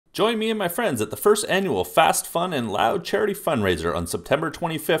Join me and my friends at the first annual Fast, Fun, and Loud charity fundraiser on September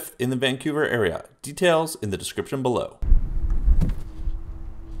 25th in the Vancouver area. Details in the description below.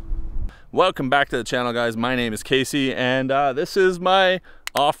 Welcome back to the channel, guys. My name is Casey, and this is my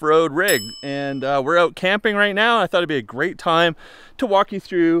off-road rig. And we're out camping right now. I thought it'd be a great time to walk you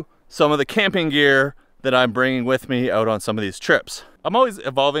through some of the camping gear that I'm bringing with me out on some of these trips. I'm always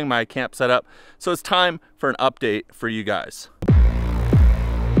evolving my camp setup, so it's time for an update for you guys.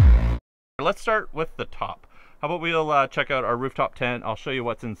 Let's start with the top. How about we'll check out our rooftop tent. I'll show you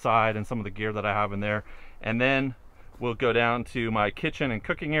what's inside and some of the gear that I have in there. And then we'll go down to my kitchen and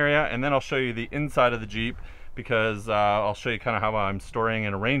cooking area. And then I'll show you the inside of the Jeep because I'll show you kind of how I'm storing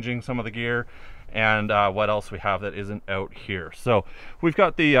and arranging some of the gear and what else we have that isn't out here. So we've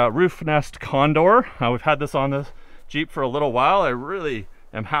got the roof nest Condor. We've had this on the Jeep for a little while. I really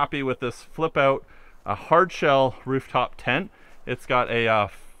am happy with this flip out hard shell rooftop tent. It's got a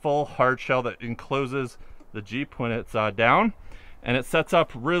full hard shell that encloses the Jeep when it's down, and it sets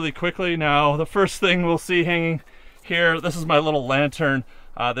up really quickly. Now the first thing we'll see hanging here, this is my little lantern.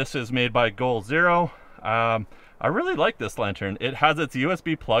 This is made by Goal Zero. I really like this lantern. It has its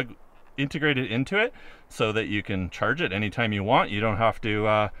USB plug integrated into it so that you can charge it anytime you want. You don't have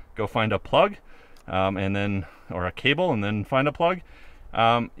to go find a plug and then or a cable and then find a plug.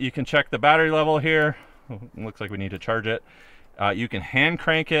 You can check the battery level here. Looks like we need to charge it. You can hand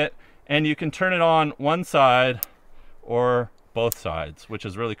crank it, and you can turn it on one side or both sides, which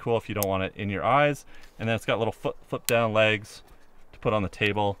is really cool if you don't want it in your eyes. And then it's got little flip down legs to put on the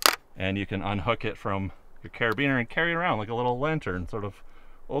table, and you can unhook it from your carabiner and carry it around like a little lantern, sort of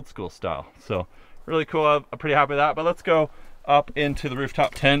old school style. So really cool. I'm pretty happy with that. But let's go up into the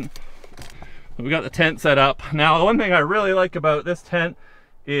rooftop tent. We got the tent set up. Now the one thing I really like about this tent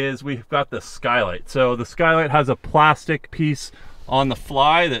is we've got the skylight. So the skylight has a plastic piece on the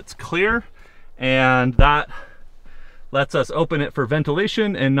fly that's clear, and that lets us open it for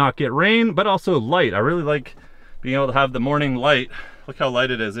ventilation and not get rain, but also light. I really like being able to have the morning light. Look how light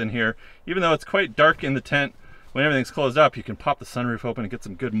it is in here. Even though it's quite dark in the tent, when everything's closed up, you can pop the sunroof open and get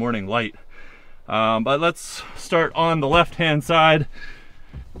some good morning light. But let's start on the left hand side.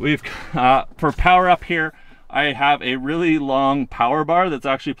 We've for power up here, I have a really long power bar that's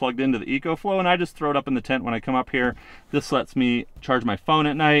actually plugged into the EcoFlow, and I just throw it up in the tent when I come up here. This lets me charge my phone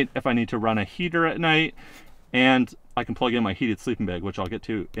at night if I need to run a heater at night, and I can plug in my heated sleeping bag, which I'll get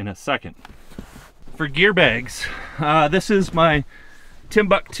to in a second. For gear bags, this is my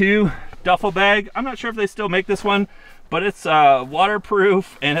Timbuk2 duffel bag. I'm not sure if they still make this one, but it's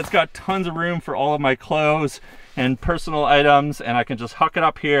waterproof, and it's got tons of room for all of my clothes and personal items, and I can just hook it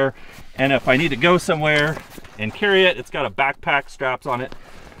up here, and if I need to go somewhere and carry it, it's got a backpack straps on it.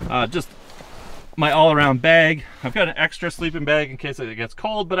 Just my all-around bag. I've got an extra sleeping bag in case it gets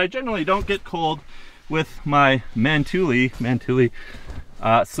cold, but I generally don't get cold with my Mantouli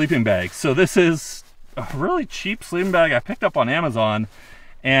sleeping bag. So this is a really cheap sleeping bag I picked up on Amazon,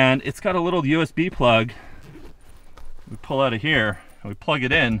 and it's got a little USB plug. We pull out of here and we plug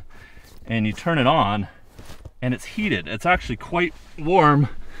it in, and you turn it on, and it's heated. It's actually quite warm.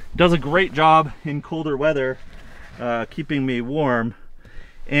 It does a great job in colder weather, keeping me warm.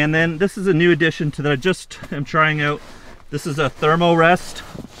 And then this is a new addition to that I just am trying out. This is a Thermarest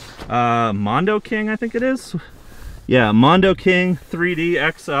Mondo King, I think it is. Yeah, Mondo King 3D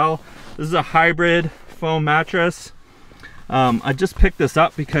XL. This is a hybrid foam mattress. I just picked this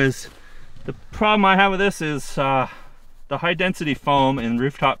up because the problem I have with this is the high density foam in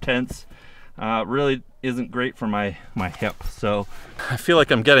rooftop tents really isn't great for my hip. So I feel like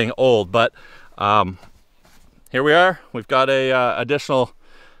I'm getting old, but here we are. We've got a additional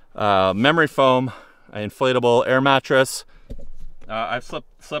memory foam inflatable air mattress. I've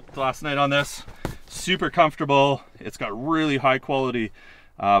slept last night on this. Super comfortable. It's got really high quality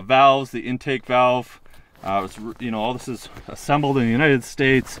valves. The intake valve, all this is assembled in the United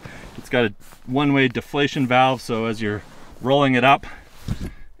States. It's got a one-way deflation valve, so as you're rolling it up,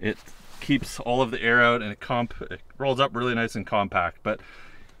 it keeps all of the air out, and it rolls up really nice and compact. But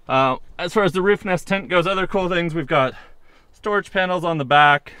as far as the roof nest tent goes, other cool things, we've got storage panels on the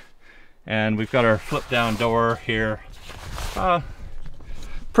back, and we've got our flip down door here.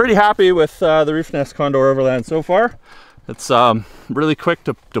 Pretty happy with the roof nest Condor Overland so far. It's really quick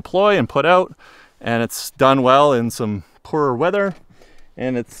to deploy and put out, and it's done well in some poorer weather,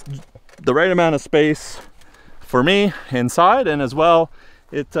 and it's the right amount of space for me inside, and as well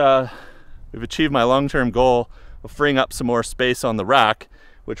we've achieved my long-term goal of freeing up some more space on the rack,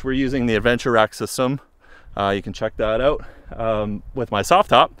 which we're using the Adventure Rack system. You can check that out with my soft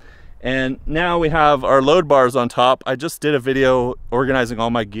top, And now we have our load bars on top. I just did a video organizing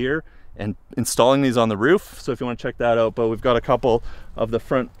all my gear and installing these on the roof, so if you want to check that out. But we've got a couple of the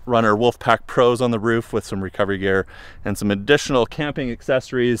Front Runner Wolfpack Pros on the roof with some recovery gear and some additional camping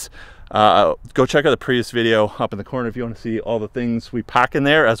accessories. Go check out the previous video up in the corner if you want to see all the things we pack in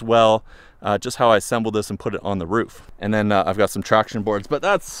there, as well just how I assembled this and put it on the roof. And then I've got some traction boards. But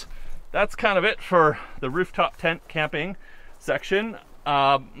that's kind of it for the rooftop tent camping section.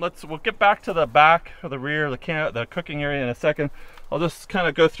 We'll get back to the back or the rear, the cooking area in a second. I'll just kind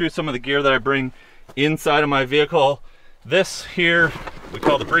of go through some of the gear that I bring inside of my vehicle. This here we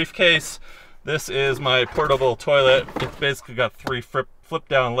call the briefcase. This is my portable toilet. It's basically got 3 flip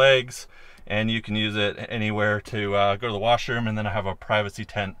down legs, and you can use it anywhere to go to the washroom. And then I have a privacy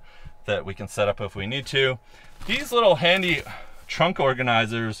tent that we can set up if we need to. These little handy trunk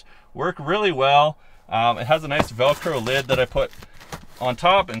organizers work really well. It has a nice Velcro lid that I put on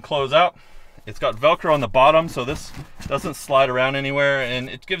top and close up. It's got Velcro on the bottom, so this doesn't slide around anywhere, and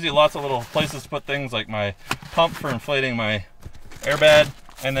it gives you lots of little places to put things like my pump for inflating my airbed.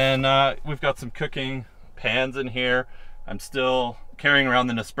 And then we've got some cooking pans in here. I'm still carrying around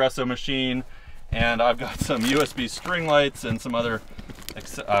the Nespresso machine, and I've got some USB string lights and some other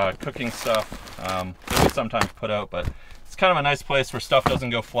cooking stuff that we sometimes put out, but it's kind of a nice place where stuff doesn't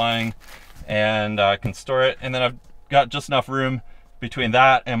go flying, and I can store it. And then I've got just enough room between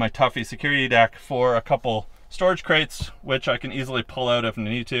that and my Tuffy security deck for a couple storage crates, which I can easily pull out if I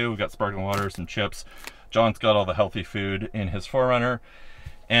need to. We've got sparkling water, some chips. John's got all the healthy food in his 4Runner.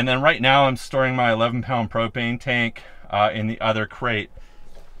 And then right now I'm storing my 11-pound propane tank in the other crate.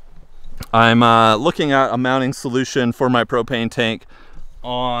 I'm looking at a mounting solution for my propane tank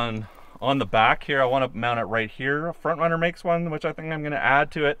on the back here. I want to mount it right here. Front Runner makes one, which I think I'm going to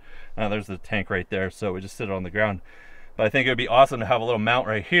add to it. There's the tank right there, so we just sit it on the ground. But I think it would be awesome to have a little mount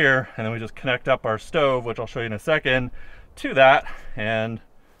right here, and then we just connect up our stove, which I'll show you in a second, to that, and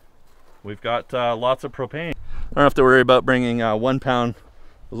we've got lots of propane. I don't have to worry about bringing those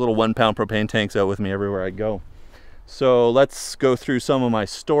little 1-pound propane tanks out with me everywhere I go. So let's go through some of my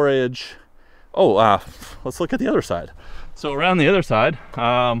storage. Let's look at the other side. So around the other side,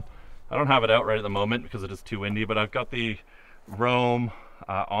 I don't have it out right at the moment because it is too windy, but I've got the Roam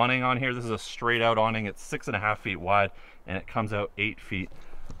awning on here. This is a straight out awning. It's 6.5 feet wide, and it comes out 8 feet.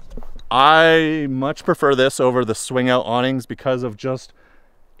 I much prefer this over the swing out awnings because of just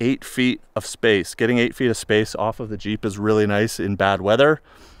 8 feet of space. Getting 8 feet of space off of the Jeep is really nice in bad weather.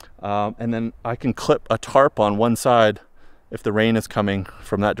 And then I can clip a tarp on one side if the rain is coming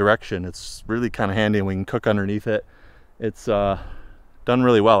from that direction. It's really kind of handy, and we can cook underneath it. It's done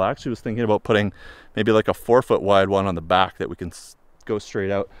really well. I actually was thinking about putting maybe like a 4-foot wide one on the back that we can go straight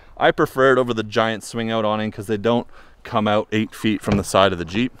out. I prefer it over the giant swing out awning because they don't come out 8 feet from the side of the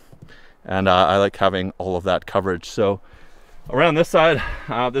Jeep, and I like having all of that coverage. So around this side,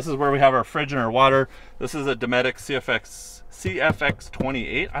 this is where we have our fridge and our water. This is a Dometic CFX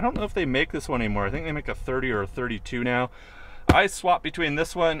 28. I don't know if they make this one anymore. I think they make a 30 or a 32 now. I swap between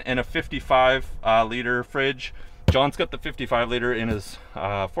this one and a 55 liter fridge. John's got the 55 liter in his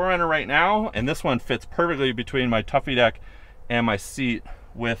 4Runner right now, and this one fits perfectly between my Tuffy deck and my seat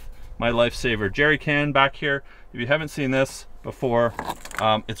with my Lifesaver jerry can back here. If you haven't seen this before,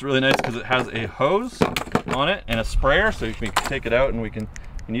 it's really nice because it has a hose on it and a sprayer, so you can take it out and we can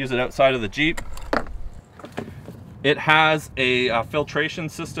use it outside of the Jeep. It has a filtration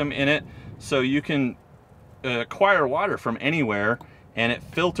system in it, so you can acquire water from anywhere, and it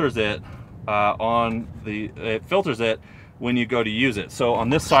filters it when you go to use it. So on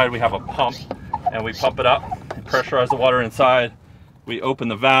this side we have a pump, and we pump it up and pressurize the water inside. We open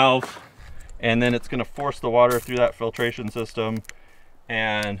the valve, and then it's going to force the water through that filtration system,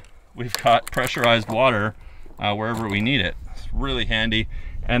 and we've got pressurized water wherever we need it. It's really handy.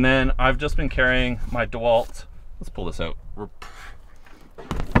 And then I've just been carrying my DeWalt. Let's pull this out.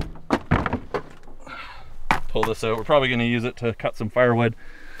 Pull this out. We're probably going to use it to cut some firewood,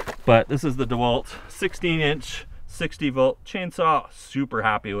 but this is the DeWalt 16-inch 60-volt chainsaw. Super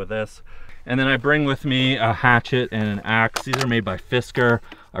happy with this. And then I bring with me a hatchet and an axe. These are made by Fisker.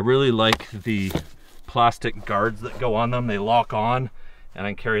 I really like the plastic guards that go on them. They lock on, and I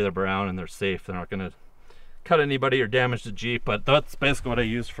can carry them around, and they're safe. They're not going to cut anybody or damage the Jeep, but that's basically what I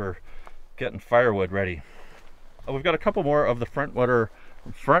use for getting firewood ready. We've got a couple more of the Front Runner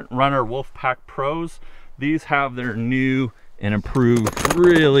Wolfpack Pros. These have their new and improved,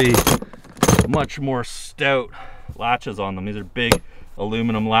 really much more stout latches on them. These are big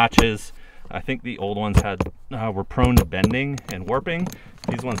aluminum latches. I think the old ones were prone to bending and warping.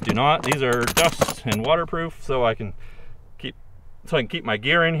 These ones do not. These are dust and waterproof, so I can keep so I can keep my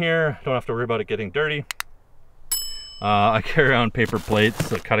gear in here. Don't have to worry about it getting dirty. I carry around paper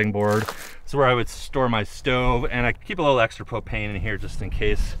plates, a cutting board. This is where I would store my stove, and I keep a little extra propane in here just in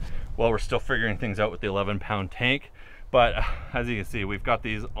case while we're still figuring things out with the 11-pound tank. But as you can see, we've got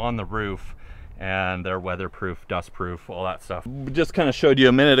these on the roof, and they're weatherproof, dustproof, all that stuff. We just kind of showed you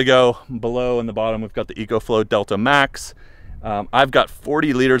a minute ago. Below in the bottom, we've got the EcoFlow Delta Max. I've got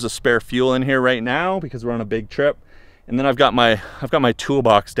 40 liters of spare fuel in here right now because we're on a big trip. And then I've got my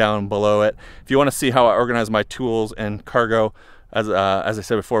toolbox down below it. If you want to see how I organize my tools and cargo, as I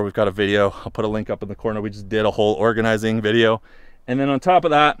said before, we've got a video. I'll put a link up in the corner. We just did a whole organizing video. And then on top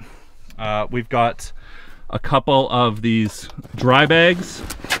of that, we've got a couple of these dry bags.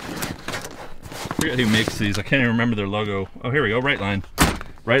 I forget who makes these. I can't even remember their logo. Oh, here we go, Rightline.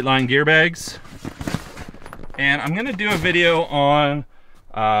 Rightline gear bags. And I'm gonna do a video on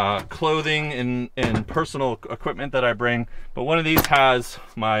clothing and personal equipment that I bring, but one of these has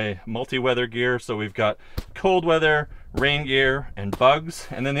my multi-weather gear. So we've got cold weather, rain gear, and bugs.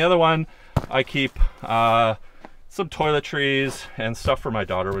 And then the other one, I keep some toiletries and stuff for my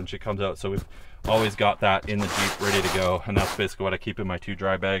daughter when she comes out. So we've always got that in the Jeep ready to go. And that's basically what I keep in my 2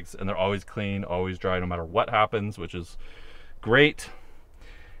 dry bags. And they're always clean, always dry, no matter what happens, which is great.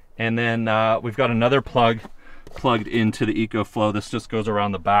 And then we've got another plug plugged into the EcoFlow. This just goes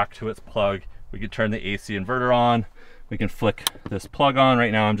around the back to its plug. We can turn the AC inverter on. We can flick this plug on.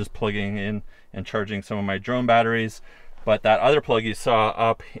 Right now I'm just plugging in and charging some of my drone batteries. But that other plug you saw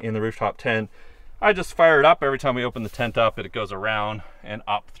up in the rooftop tent, I just fire it up every time we open the tent up. It goes around and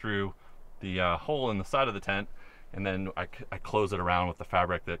up through the hole in the side of the tent, and then I close it around with the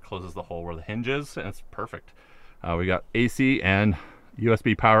fabric that closes the hole where the hinge is, and it's perfect. We got AC and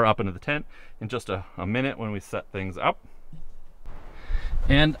USB power up into the tent in just a minute when we set things up.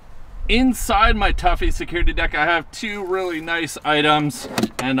 And inside my Tuffy security deck, I have 2 really nice items,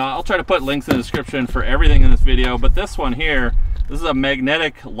 and I'll try to put links in the description for everything in this video. But this one here, this is a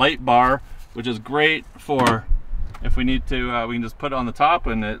magnetic light bar, which is great for if we need to, we can just put it on the top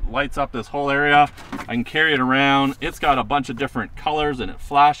and it lights up this whole area. I can carry it around. It's got a bunch of different colors and it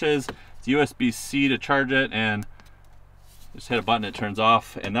flashes. It's USB-C to charge it, and just hit a button, it turns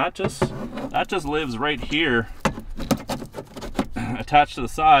off. And that just lives right here attached to the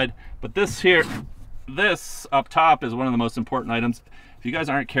side. But this up top is one of the most important items. If you guys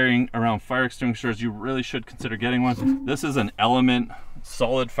aren't carrying around fire extinguishers, you really should consider getting one. This is an Element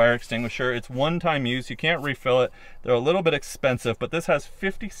solid fire extinguisher. It's one-time use. You can't refill it. They're a little bit expensive, but this has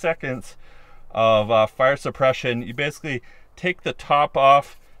 50 seconds of fire suppression. You basically take the top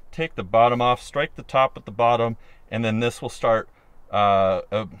off, take the bottom off, strike the top at the bottom, and then this will start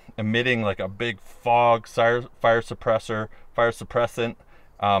emitting like a big fog fire suppressant.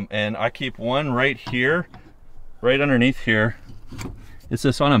 And I keep one right here, right underneath here. It's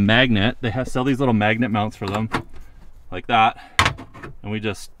just on a magnet. They sell these little magnet mounts for them, like that. And we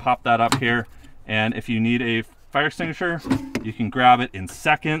just pop that up here. And if you need a fire extinguisher, you can grab it in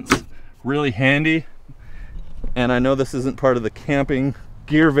seconds. Really handy. And I know this isn't part of the camping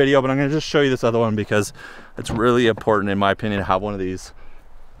gear video, but I'm gonna just show you this other one because it's really important, in my opinion, to have one of these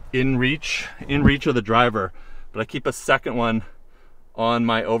in reach of the driver. But I keep a second one on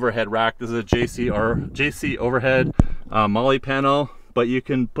my overhead rack. This is a JC overhead molly panel, but you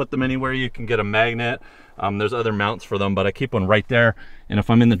can put them anywhere. You can get a magnet. There's other mounts for them, but I keep one right there. And if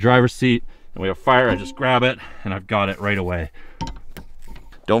I'm in the driver's seat and we have fire, I just grab it and I've got it right away.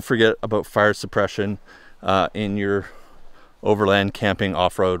 Don't forget about fire suppression in your overland camping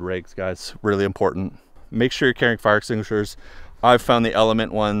off-road rigs, guys. Really important. Make sure you're carrying fire extinguishers. I've found the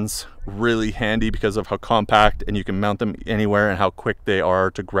Element ones really handy because of how compact, and you can mount them anywhere, and how quick they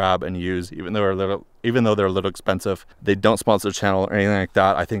are to grab and use, even though they're a little expensive. They don't sponsor the channel or anything like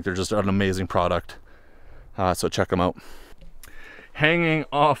that. I think they're just an amazing product. So check them out. Hanging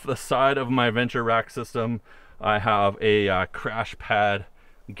off the side of my Venture rack system, I have a crash pad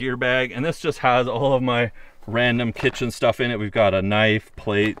gear bag, and this just has all of my random kitchen stuff in it. We've got a knife,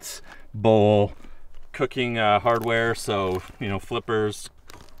 plates, bowl, cooking hardware, so you know, flippers,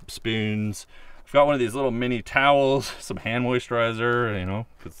 spoons. I've got one of these little mini towels, some hand moisturizer, you know,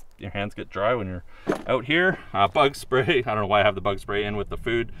 because your hands get dry when you're out here. Bug spray. I don't know why I have the bug spray in with the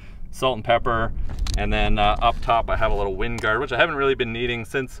food. Salt and pepper. And then up top I have a little wind guard, which I haven't really been needing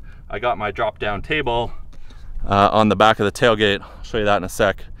since I got my drop down table on the back of the tailgate. I'll show you that in a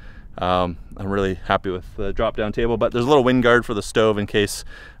sec. I'm really happy with the drop down table, but there's a little wind guard for the stove in case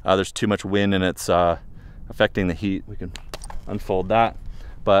there's too much wind and it's affecting the heat. We can unfold that.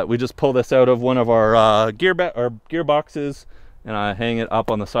 But we just pull this out of one of our gear boxes, and I hang it up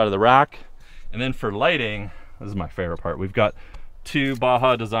on the side of the rack. And then for lighting, this is my favorite part. We've got two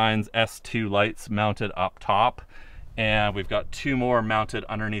Baja Designs S2 lights mounted up top, and we've got two more mounted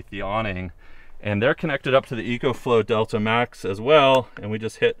underneath the awning, and they're connected up to the EcoFlow Delta Max as well. And we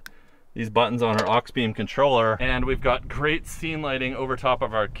just hit these buttons on our aux beam controller, and we've got great scene lighting over top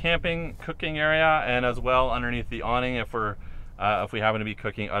of our camping cooking area, and as well underneath the awning. If we happen to be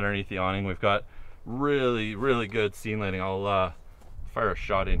cooking underneath the awning, we've got really good scene lighting. I'll fire a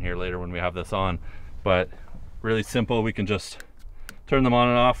shot in here later when we have this on, but really simple. We can just turn them on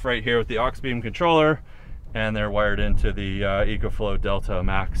and off right here with the aux beam controller, and they're wired into the EcoFlow Delta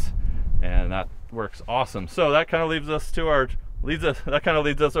Max, and that works awesome. So that kind of leads us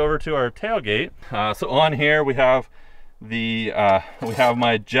over to our tailgate. So on here we have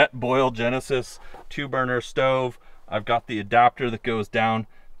my Jet Boil Genesis 2-burner stove. I've got the adapter that goes down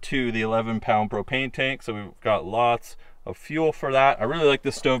to the 11-pound propane tank, so we've got lots of fuel for that. I really like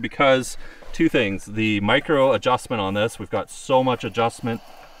this stove because two things: the micro adjustment on this, we've got so much adjustment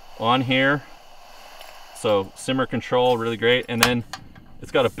on here, so simmer control, really great. And then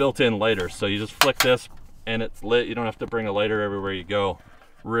it's got a built-in lighter, so you just flick this and it's lit. You don't have to bring a lighter everywhere you go.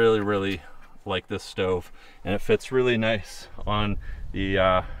 Really like this stove, and it fits really nice on the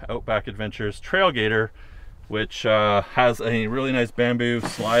Outback Adventures Trailgater, which has a really nice bamboo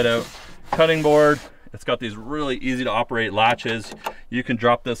slide out cutting board. It's got these really easy to operate latches. You can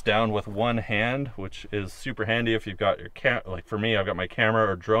drop this down with one hand, which is super handy if you've got your like for me, I've got my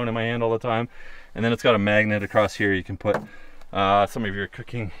camera or drone in my hand all the time. And then it's got a magnet across here. You can put some of your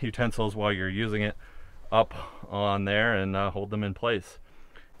cooking utensils while you're using it up on there and hold them in place.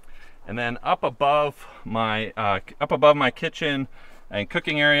 And then up above my kitchen and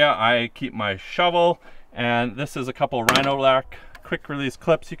cooking area, I keep my shovel, and this is a couple Rhino-Lock quick release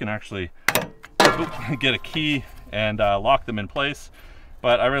clips. You can actually get a key and lock them in place,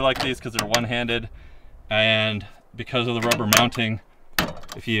 but I really like these because they're one-handed, and because of the rubber mounting,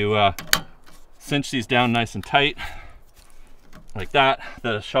 if you cinch these down nice and tight like that,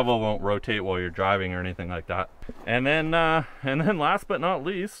 the shovel won't rotate while you're driving or anything like that. And then last but not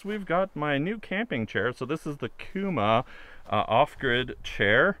least, we've got my new camping chair. So this is the Kuma off-grid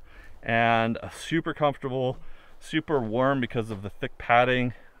chair, and super comfortable, super warm because of the thick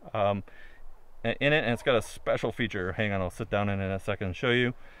padding in it, and it's got a special feature. Hang on, I'll sit down in a second and show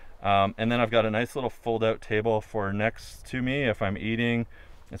you. And then I've got a nice little fold-out table for next to me if I'm eating.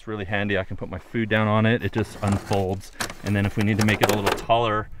 It's really handy. I can put my food down on it. It just unfolds. And then if we need to make it a little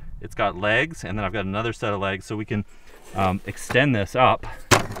taller, it's got legs, and then I've got another set of legs, so we can extend this up,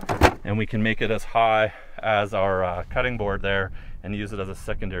 and we can make it as high as our cutting board there and use it as a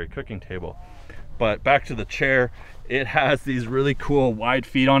secondary cooking table. But back to the chair, it has these really cool wide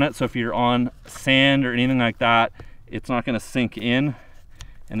feet on it, so if you're on sand or anything like that, it's not going to sink in.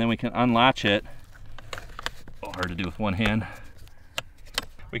 And then we can unlatch it. Oh, hard to do with one hand.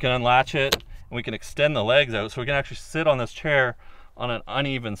 We can unlatch it, and we can extend the legs out, so we can actually sit on this chair on an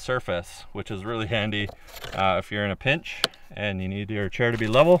uneven surface, which is really handy if you're in a pinch and you need your chair to be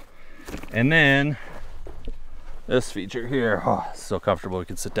level. And then this feature here, oh, it's so comfortable. We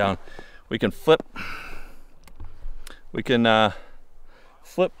can sit down, we can flip the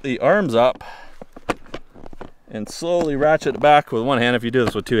arms up and slowly ratchet it back with one hand. If you do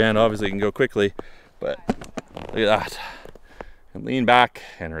this with two hands, obviously you can go quickly, but look at that. And lean back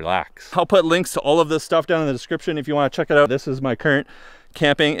and relax. I'll put links to all of this stuff down in the description if you want to check it out. This is my current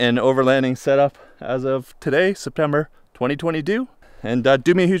camping and overlanding setup as of today, September 2022. And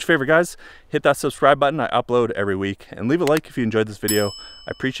do me a huge favor, guys. Hit that subscribe button. I upload every week. And leave a like if you enjoyed this video.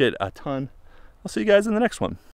 I appreciate it a ton. I'll see you guys in the next one.